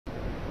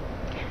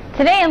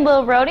Today in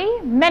Lil Rhody,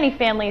 many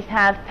families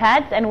have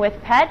pets, and with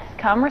pets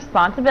come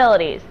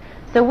responsibilities.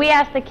 So we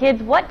asked the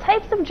kids what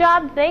types of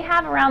jobs they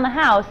have around the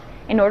house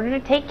in order to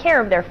take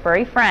care of their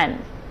furry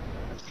friends.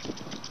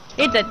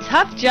 It's a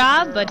tough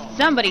job, but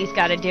somebody's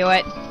got to do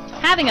it.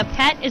 Having a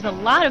pet is a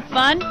lot of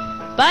fun,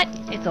 but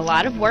it's a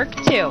lot of work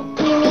too.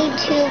 You need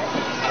to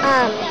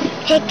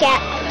pick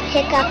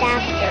up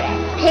after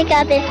it. Pick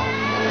up its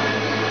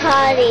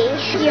potty.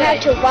 You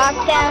have to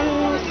walk them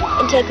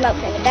and take them out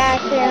from the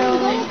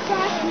bathroom,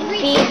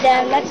 feed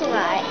them. That's a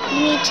lot.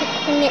 You need to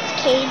clean its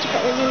cage,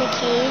 put it in the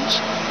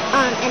cage,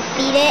 and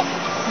feed it.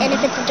 And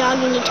if it's a dog,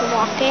 you need to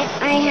walk it.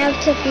 I have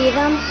to feed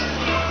them.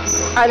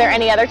 Are there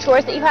any other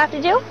chores that you have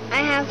to do?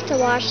 I have to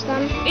wash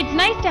them. It's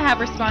nice to have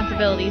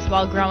responsibilities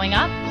while growing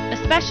up,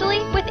 especially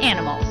with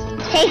animals.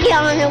 Take it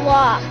on a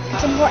walk.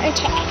 It's important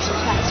to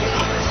exercise your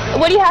pets.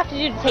 What do you have to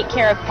do to take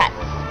care of pets?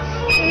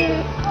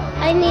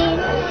 I need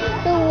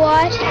to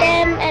wash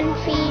them and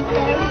feed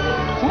them.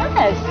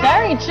 Yes,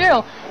 very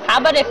true. How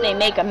about if they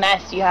make a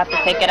mess, you have to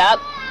pick it up?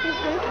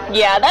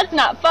 Yeah, that's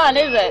not fun,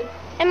 is it?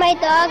 And my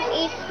dog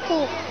eats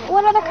poop.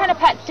 What other kind of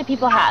pets do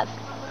people have?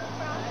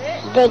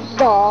 Big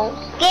dogs.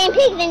 Guinea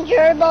pigs and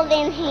gerbils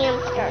and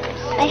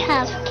hamsters. I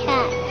have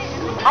cats.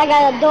 I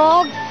got a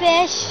dog,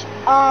 fish,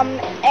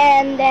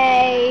 and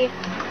a,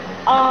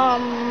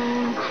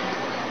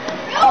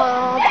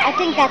 I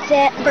think that's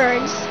it.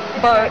 Birds.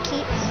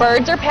 Parakeets.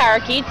 Birds or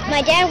parakeets?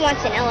 My dad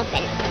wants an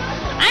elephant.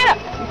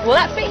 Will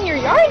that fit in your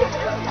yard?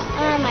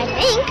 I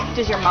think.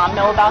 Does your mom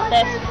know about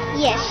this?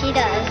 Yes, she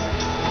does.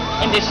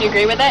 And does she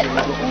agree with it?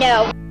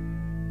 No.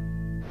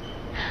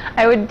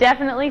 I would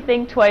definitely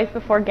think twice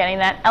before getting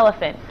that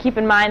elephant. Keep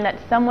in mind that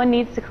someone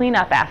needs to clean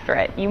up after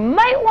it. You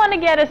might want to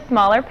get a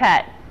smaller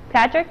pet.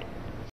 Patrick?